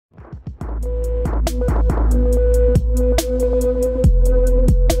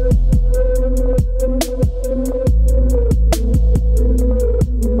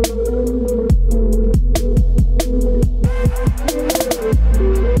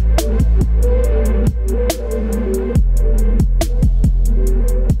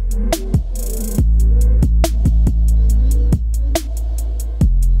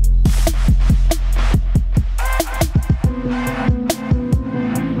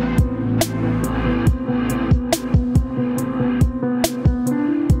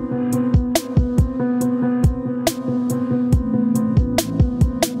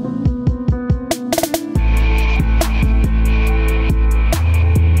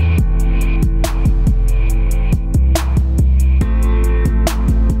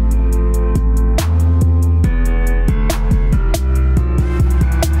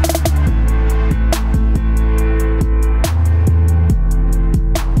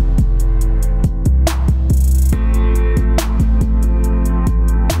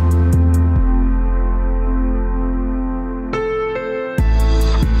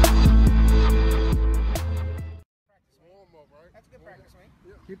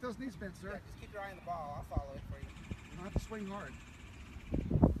Keep those knees bent, sir. Yeah, just keep your eye on the ball. I'll follow it for you. You don't have to swing hard.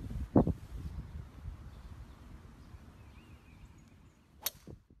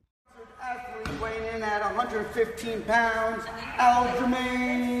 Athlete weighing in at 115 pounds,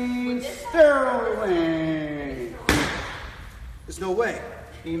 Aljamain Sterling. There's no way.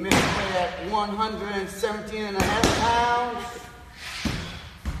 He missed weight at 117 and a half pounds.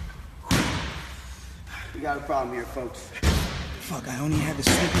 We got a problem here, folks. Fuck, I only had the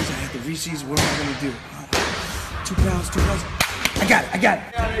Snickers, I had the Reese's, what am I gonna do? 2 pounds, 2 pounds. I got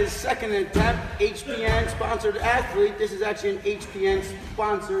it. On his second attempt, HPN sponsored athlete. This is actually an HPN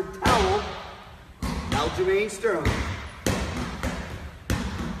sponsored towel. Aljamain Sterling.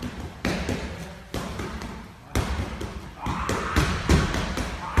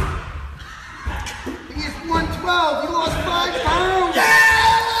 He is 112. He lost 5 pounds. Yeah!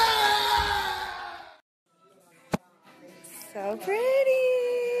 So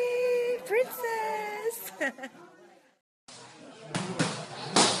pretty, princess.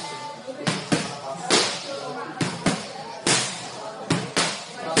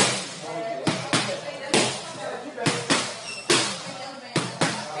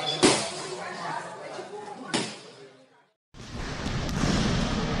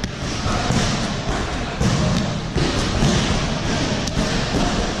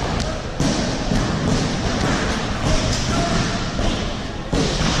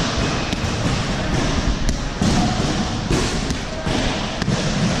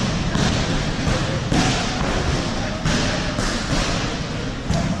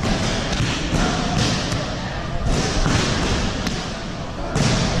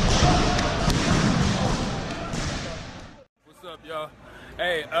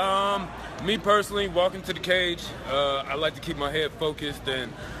 Hey, me personally, walking to the cage, I like to keep my head focused,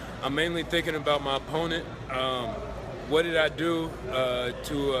 and I'm mainly thinking about my opponent. What did I do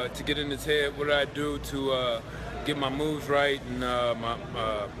to get in his head? What did I do to get my moves right and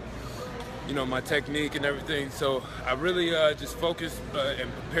my technique and everything? So I really just focus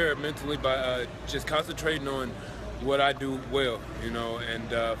and prepare mentally by just concentrating on what I do well, and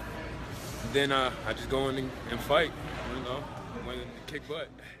then I just go in and fight, and kick butt.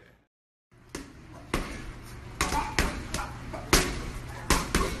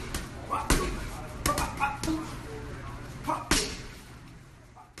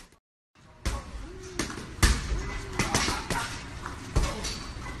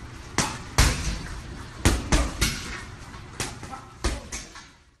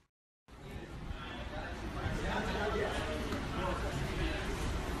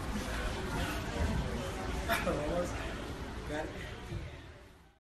 Got it.